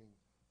asking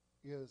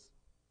is,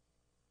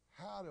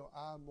 how do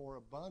I more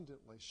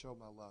abundantly show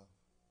my love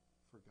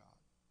for God?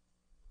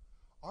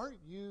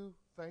 Aren't you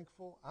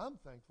thankful? I'm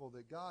thankful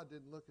that God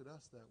didn't look at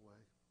us that way.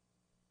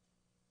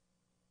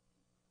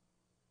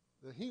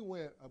 That he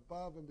went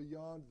above and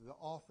beyond the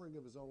offering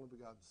of his only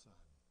begotten Son.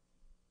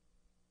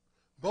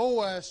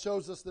 Boaz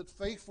shows us that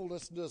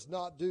faithfulness does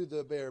not do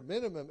the bare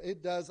minimum.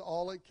 It does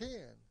all it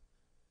can.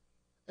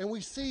 And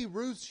we see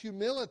Ruth's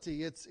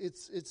humility. It's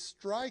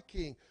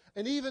striking.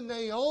 And even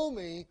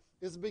Naomi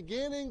is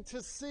beginning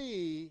to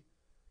see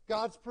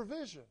God's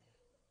provision.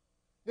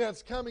 Now,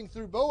 it's coming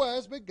through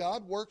Boaz, but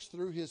God works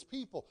through his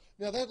people.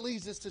 Now, that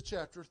leads us to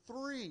chapter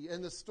 3,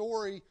 and the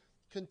story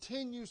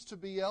continues to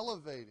be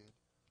elevated.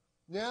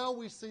 Now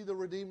we see the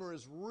Redeemer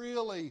is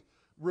really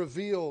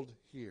revealed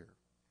here.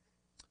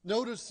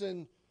 Notice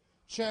in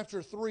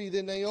chapter 3,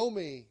 then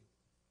Naomi,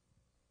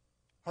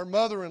 her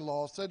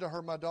mother-in-law, said to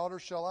her, "My daughter,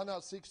 shall I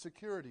not seek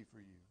security for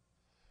you,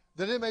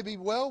 that it may be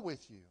well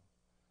with you?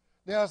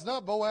 Now is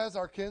not Boaz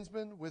our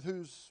kinsman, with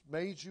whose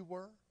maids you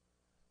were?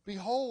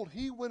 Behold,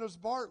 he winnows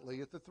barley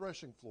at the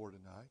threshing floor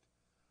tonight.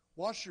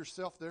 Wash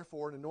yourself,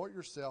 therefore, and anoint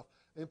yourself,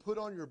 and put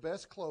on your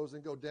best clothes,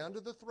 and go down to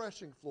the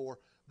threshing floor,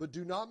 but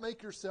do not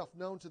make yourself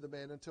known to the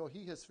man until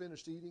he has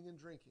finished eating and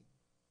drinking.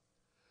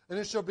 And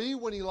it shall be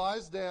when he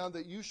lies down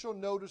that you shall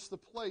notice the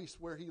place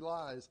where he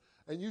lies,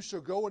 and you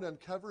shall go and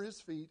uncover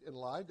his feet and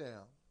lie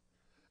down.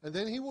 And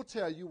then he will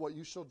tell you what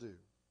you shall do."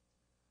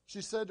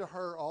 She said to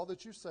her, "All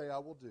that you say I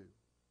will do."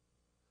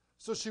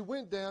 So she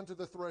went down to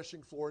the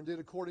threshing floor and did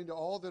according to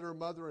all that her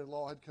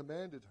mother-in-law had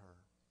commanded her.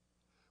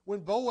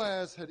 When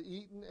Boaz had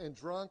eaten and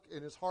drunk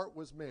and his heart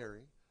was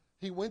merry,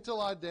 he went to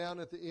lie down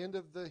at the end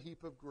of the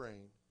heap of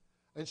grain.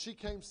 And she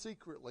came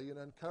secretly and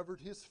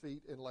uncovered his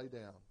feet and lay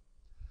down.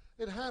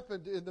 It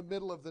happened in the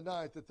middle of the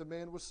night that the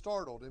man was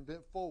startled and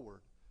bent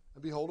forward,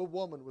 and behold, a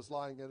woman was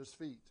lying at his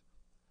feet.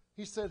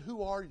 He said,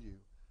 "Who are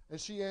you?"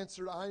 And she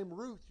answered, "I am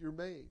Ruth, your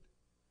maid.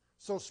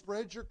 So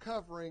spread your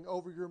covering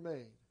over your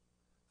maid,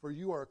 for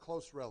you are a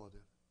close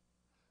relative."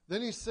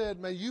 Then he said,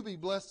 "May you be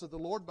blessed of the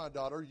Lord, my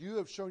daughter. You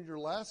have shown your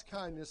last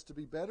kindness to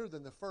be better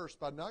than the first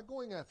by not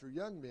going after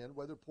young men,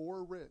 whether poor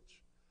or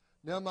rich.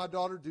 Now, my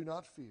daughter, do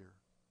not fear.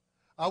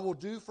 I will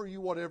do for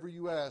you whatever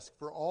you ask,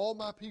 for all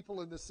my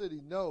people in the city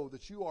know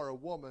that you are a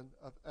woman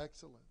of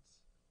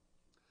excellence."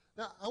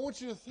 Now, I want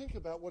you to think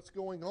about what's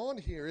going on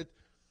here.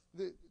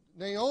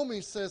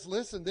 Naomi says,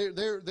 listen,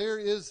 there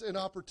is an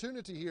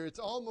opportunity here. It's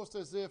almost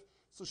as if,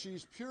 so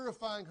she's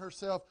purifying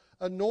herself,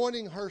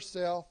 anointing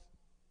herself.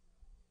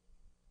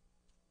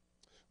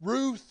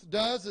 Ruth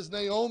does as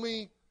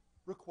Naomi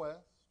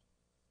requests.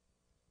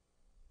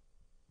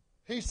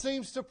 He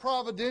seems to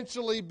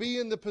providentially be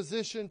in the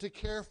position to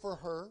care for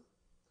her.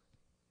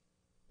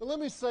 But let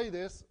me say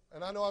this,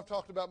 and I know I've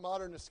talked about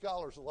modernist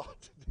scholars a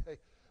lot today,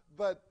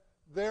 but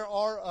there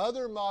are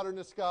other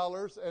modernist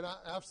scholars, and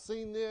I've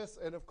seen this,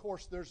 and of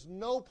course there's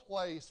no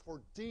place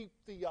for deep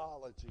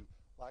theology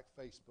like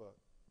Facebook.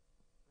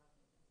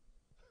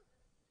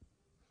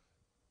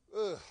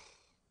 Ugh.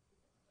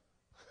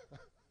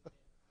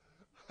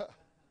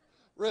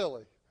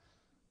 Really.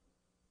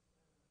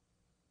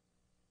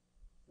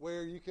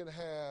 Where you can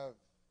have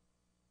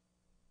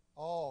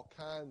all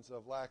kinds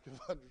of lack of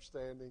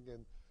understanding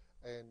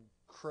and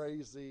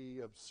crazy,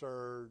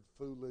 absurd,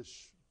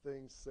 foolish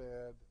things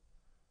said.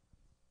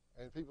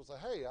 And people say,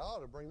 "Hey, I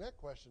ought to bring that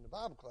question to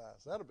Bible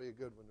class. That'll be a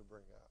good one to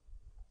bring up."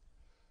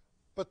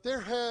 But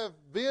there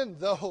have been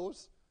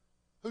those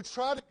who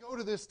try to go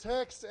to this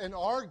text and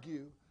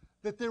argue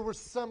that there was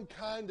some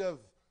kind of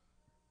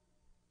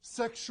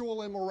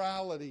sexual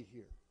immorality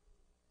here.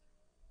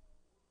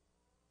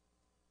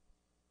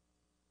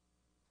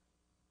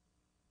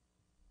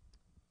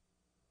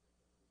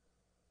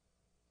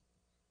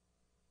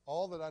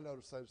 All that I know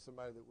to say to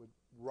somebody that would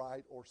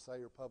write or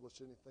say or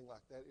publish anything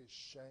like that is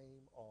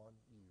shame on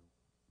you.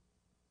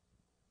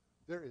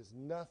 There is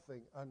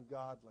nothing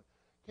ungodly.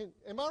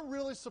 Am I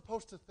really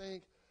supposed to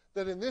think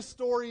that in this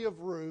story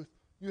of Ruth,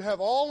 you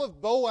have all of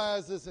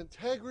Boaz's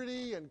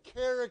integrity and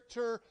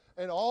character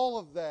and all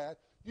of that?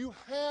 You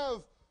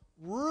have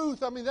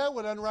Ruth. I mean, that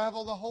would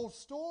unravel the whole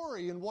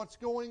story and what's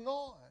going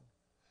on.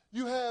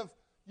 You have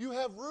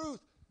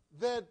Ruth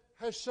that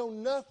has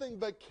shown nothing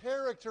but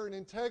character and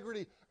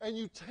integrity, and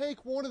you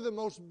take one of the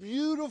most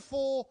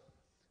beautiful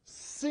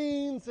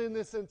scenes in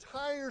this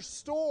entire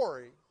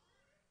story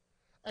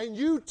and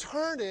you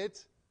turn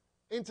it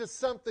into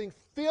something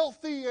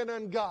filthy and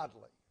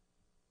ungodly.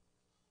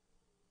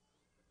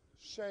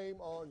 Shame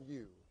on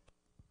you.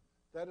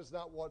 That is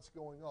not what's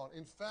going on.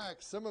 In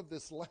fact, some of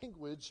this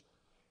language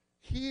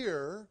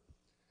here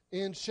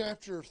in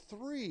chapter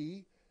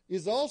 3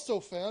 is also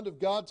found of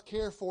God's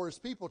care for his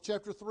people.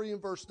 Chapter 3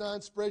 and verse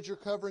 9, spread your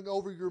covering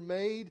over your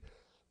maid.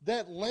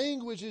 That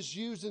language is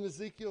used in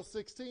Ezekiel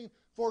 16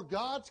 for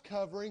God's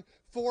covering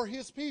for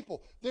his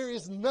people. There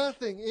is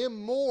nothing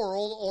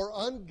immoral or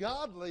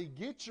ungodly.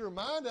 Get your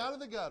mind out of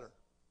the gutter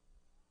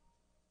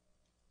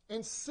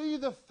and see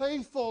the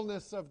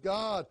faithfulness of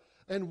God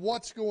and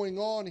what's going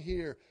on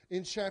here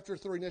in chapter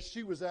 3. Now,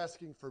 she was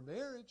asking for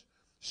marriage.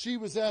 She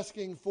was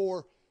asking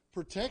for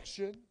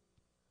protection.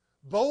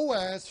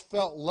 Boaz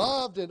felt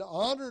loved and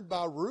honored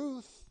by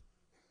Ruth.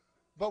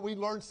 But we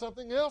learned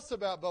something else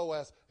about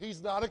Boaz.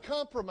 He's not a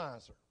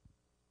compromiser.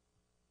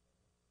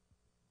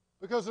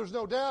 Because there's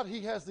no doubt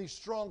he has these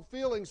strong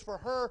feelings for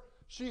her.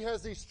 She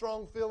has these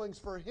strong feelings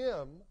for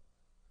him.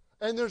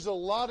 And there's a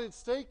lot at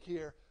stake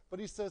here. But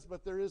he says,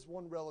 but there is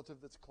one relative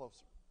that's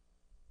closer.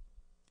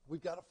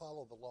 We've got to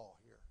follow the law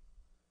here.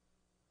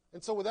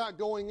 And so without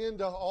going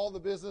into all the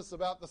business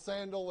about the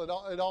sandal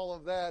and all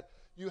of that,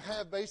 you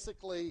have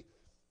basically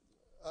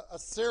a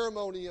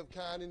ceremony of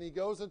kind, and he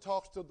goes and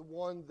talks to the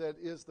one that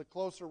is the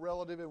closer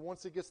relative, and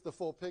once he gets the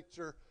full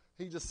picture,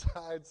 he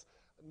decides,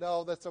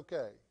 no, that's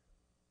okay.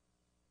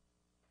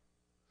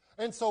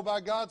 And so by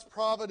God's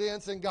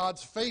providence and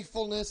God's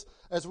faithfulness,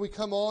 as we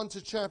come on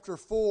to chapter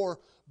 4,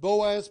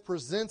 Boaz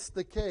presents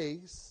the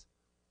case,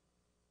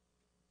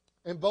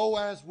 and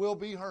Boaz will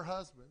be her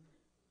husband,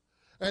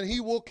 and he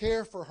will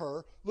care for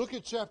her. Look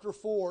at chapter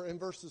 4 in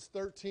verses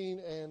 13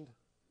 and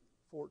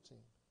 14.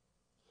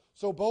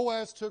 So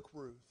Boaz took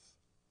Ruth,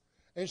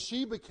 and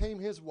she became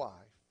his wife,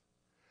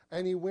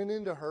 and he went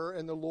into her,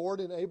 and the Lord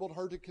enabled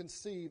her to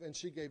conceive, and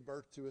she gave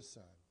birth to a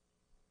son.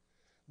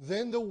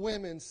 Then the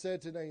women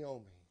said to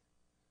Naomi,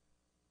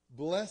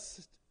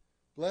 Blessed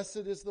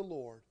is the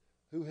Lord,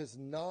 who has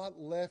not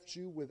left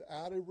you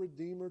without a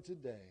redeemer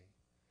today,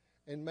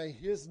 and may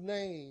his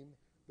name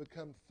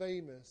become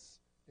famous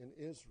in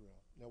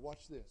Israel. Now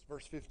watch this,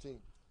 verse 15.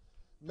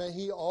 May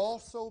he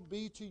also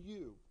be to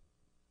you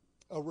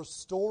a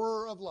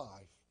restorer of life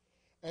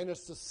and a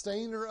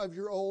sustainer of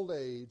your old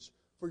age,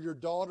 for your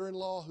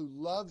daughter-in-law who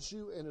loves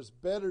you and is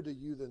better to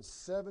you than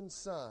 7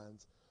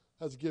 sons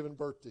has given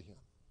birth to him.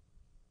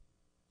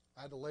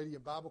 I had a lady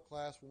in Bible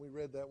class when we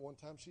read that one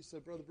time. She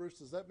said, Brother Bruce,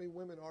 does that mean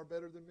women are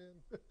better than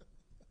men?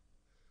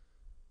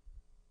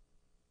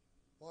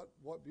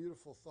 What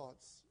beautiful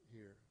thoughts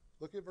here.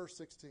 Look at verse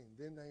 16.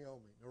 Then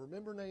Naomi. Now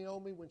remember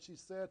Naomi when she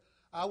said,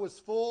 I was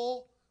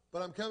full,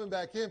 but I'm coming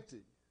back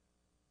empty.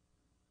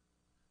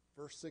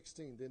 Verse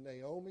 16. Then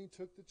Naomi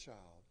took the child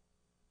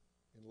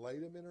and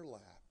laid him in her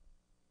lap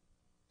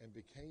and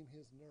became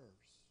his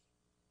nurse.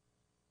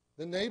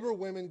 The neighbor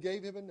women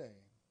gave him a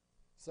name,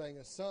 saying,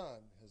 a son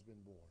has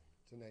been born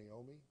to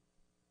Naomi.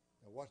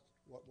 Now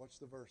watch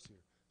the verse here.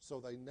 So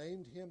they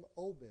named him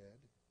Obed.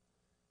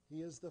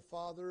 He is the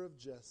father of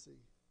Jesse,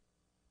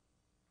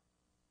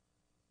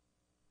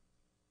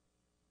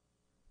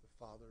 the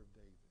father of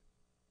David.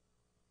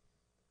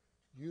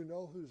 You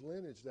know whose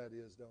lineage that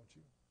is, don't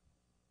you?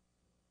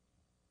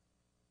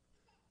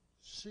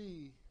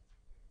 She,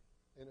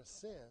 in a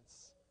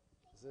sense,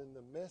 is in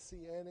the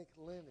messianic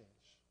lineage.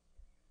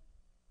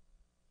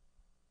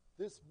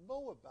 This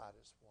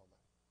Moabitess woman.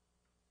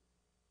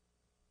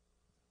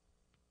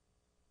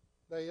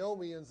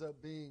 Naomi ends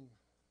up being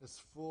as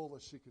full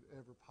as she could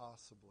ever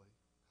possibly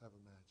have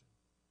imagined.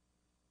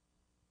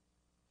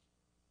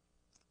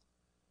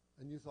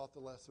 And you thought the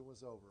lesson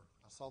was over.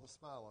 I saw the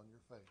smile on your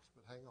face,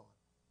 but hang on.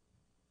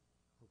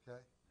 Okay?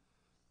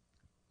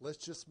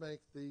 Let's just make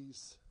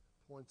these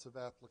points of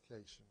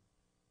application.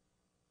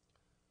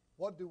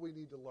 What do we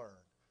need to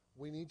learn?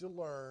 We need to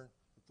learn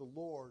that the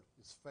Lord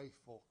is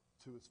faithful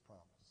to his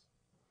promise.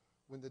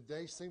 When the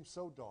day seems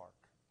so dark,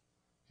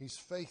 he's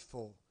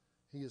faithful.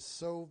 He is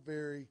so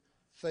very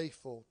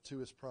faithful to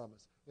his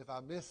promise. If I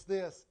miss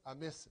this, I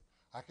miss it.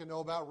 I can know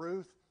about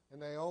Ruth and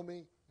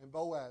Naomi and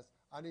Boaz.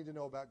 I need to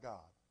know about God.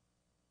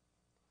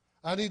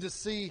 I need to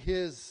see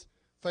his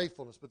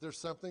faithfulness. But there's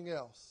something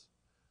else.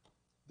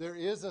 There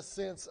is a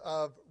sense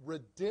of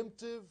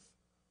redemptive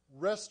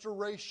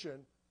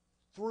restoration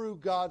through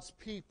God's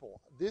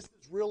people. This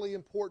is really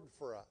important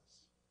for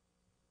us.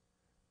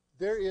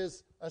 There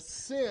is a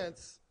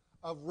sense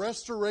of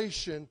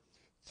restoration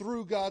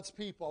through God's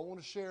people. I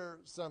want to share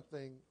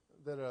something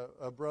that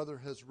a brother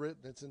has written.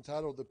 It's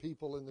entitled The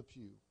People in the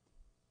Pew.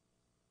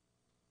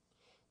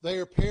 They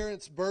are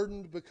parents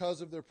burdened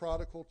because of their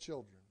prodigal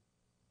children.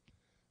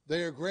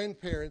 They are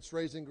grandparents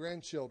raising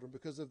grandchildren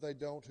because if they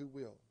don't, who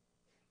will?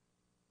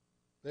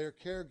 They are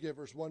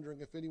caregivers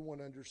wondering if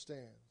anyone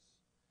understands.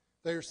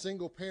 They are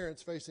single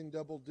parents facing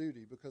double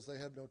duty because they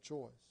have no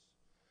choice.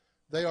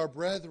 They are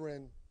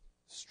brethren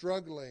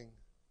struggling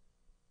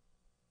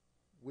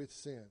with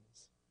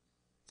sins.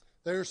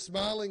 They are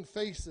smiling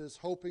faces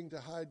hoping to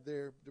hide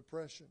their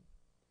depression.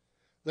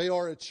 They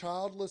are a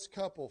childless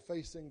couple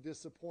facing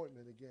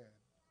disappointment again.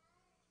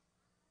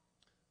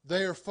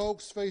 They are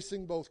folks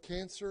facing both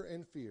cancer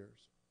and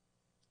fears.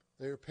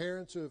 They are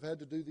parents who have had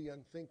to do the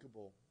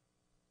unthinkable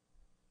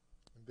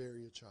and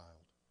bury a child.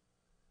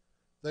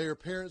 They are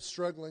parents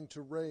struggling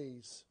to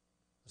raise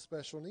a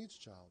special needs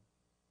child.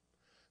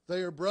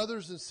 They are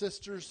brothers and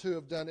sisters who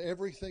have done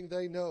everything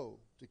they know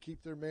to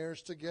keep their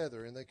marriage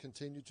together, and they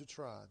continue to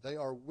try. They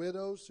are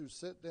widows who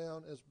sit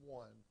down as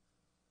one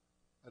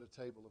at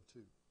a table of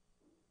two.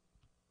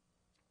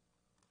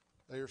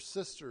 They are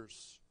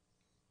sisters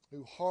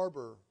who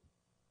harbor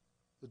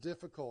the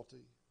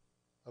difficulty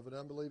of an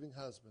unbelieving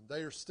husband.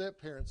 They are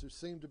step-parents who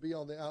seem to be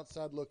on the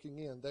outside looking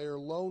in. They are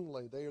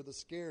lonely. They are the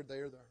scared. They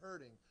are the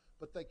hurting.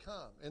 But they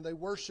come, and they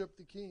worship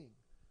the King.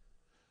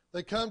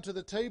 They come to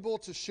the table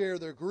to share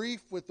their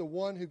grief with the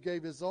one who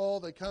gave his all.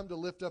 They come to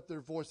lift up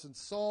their voice in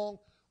song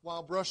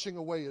while brushing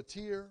away a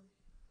tear.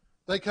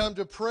 They come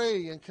to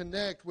pray and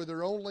connect with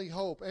their only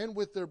hope and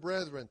with their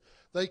brethren.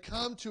 They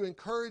come to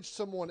encourage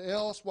someone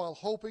else while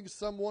hoping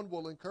someone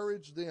will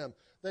encourage them.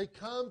 They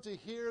come to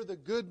hear the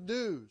good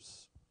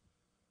news.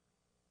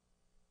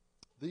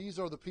 These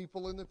are the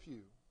people in the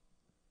pew.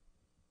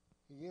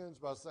 He ends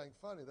by saying,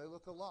 funny, they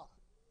look a lot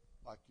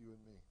like you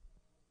and me.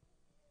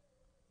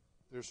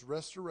 There's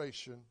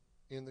restoration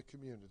in the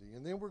community.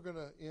 And then we're going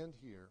to end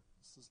here.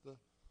 This is the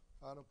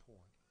final point.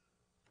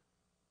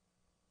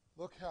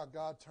 Look how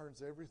God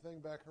turns everything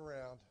back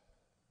around.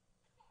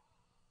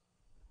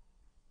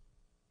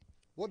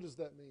 What does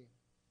that mean?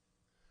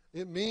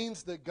 It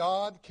means that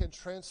God can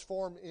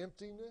transform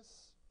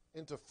emptiness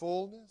into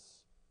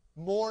fullness,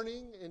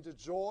 mourning into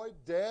joy,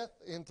 death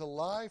into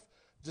life,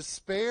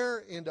 despair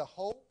into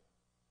hope,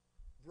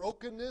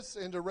 brokenness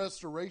into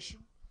restoration,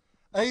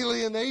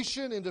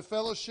 alienation into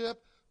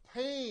fellowship,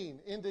 pain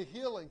into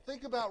healing.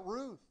 Think about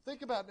Ruth.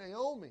 Think about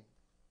Naomi.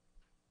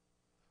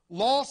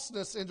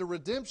 Lostness into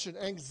redemption,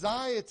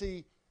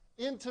 anxiety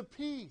into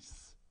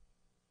peace.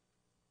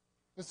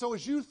 And so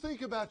as you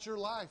think about your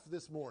life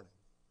this morning,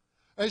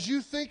 as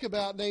you think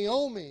about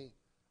Naomi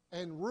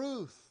and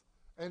Ruth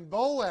and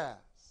Boaz,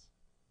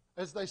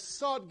 as they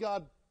sought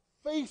God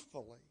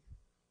faithfully,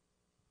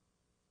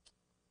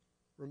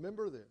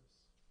 remember this.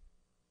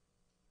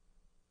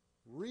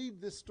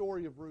 Read this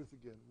story of Ruth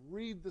again.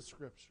 Read the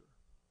Scripture.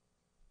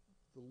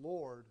 The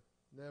Lord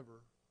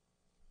never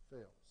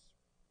fails.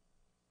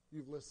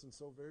 You've listened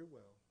so very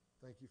well.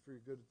 Thank you for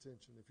your good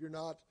attention. If you're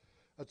not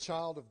a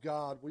child of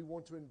God, we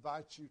want to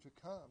invite you to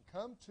come.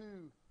 Come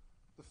to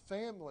the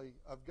family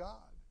of God.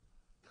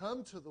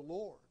 Come to the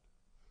Lord.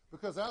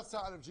 Because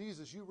outside of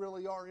Jesus, you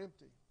really are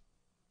empty.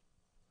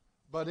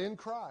 But in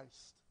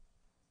Christ,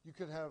 you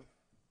can have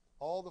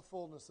all the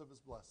fullness of His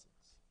blessings.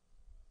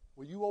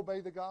 Will you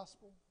obey the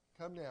gospel?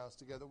 Come now as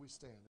together we stand.